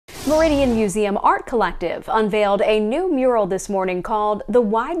Meridian Museum Art Collective unveiled a new mural this morning called the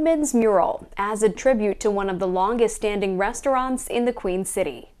Weidmann's Mural as a tribute to one of the longest-standing restaurants in the Queen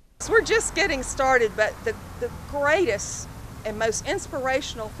City. So we're just getting started, but the greatest and most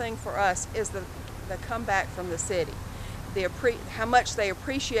inspirational thing for us is the comeback from the city. How much they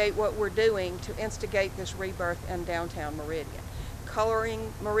appreciate what we're doing to instigate this rebirth in downtown Meridian.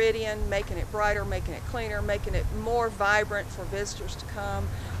 Coloring Meridian, making it brighter, making it cleaner, making it more vibrant for visitors to come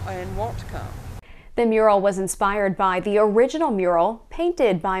and want to come. The mural was inspired by the original mural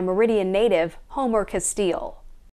painted by Meridian native Homer Castile.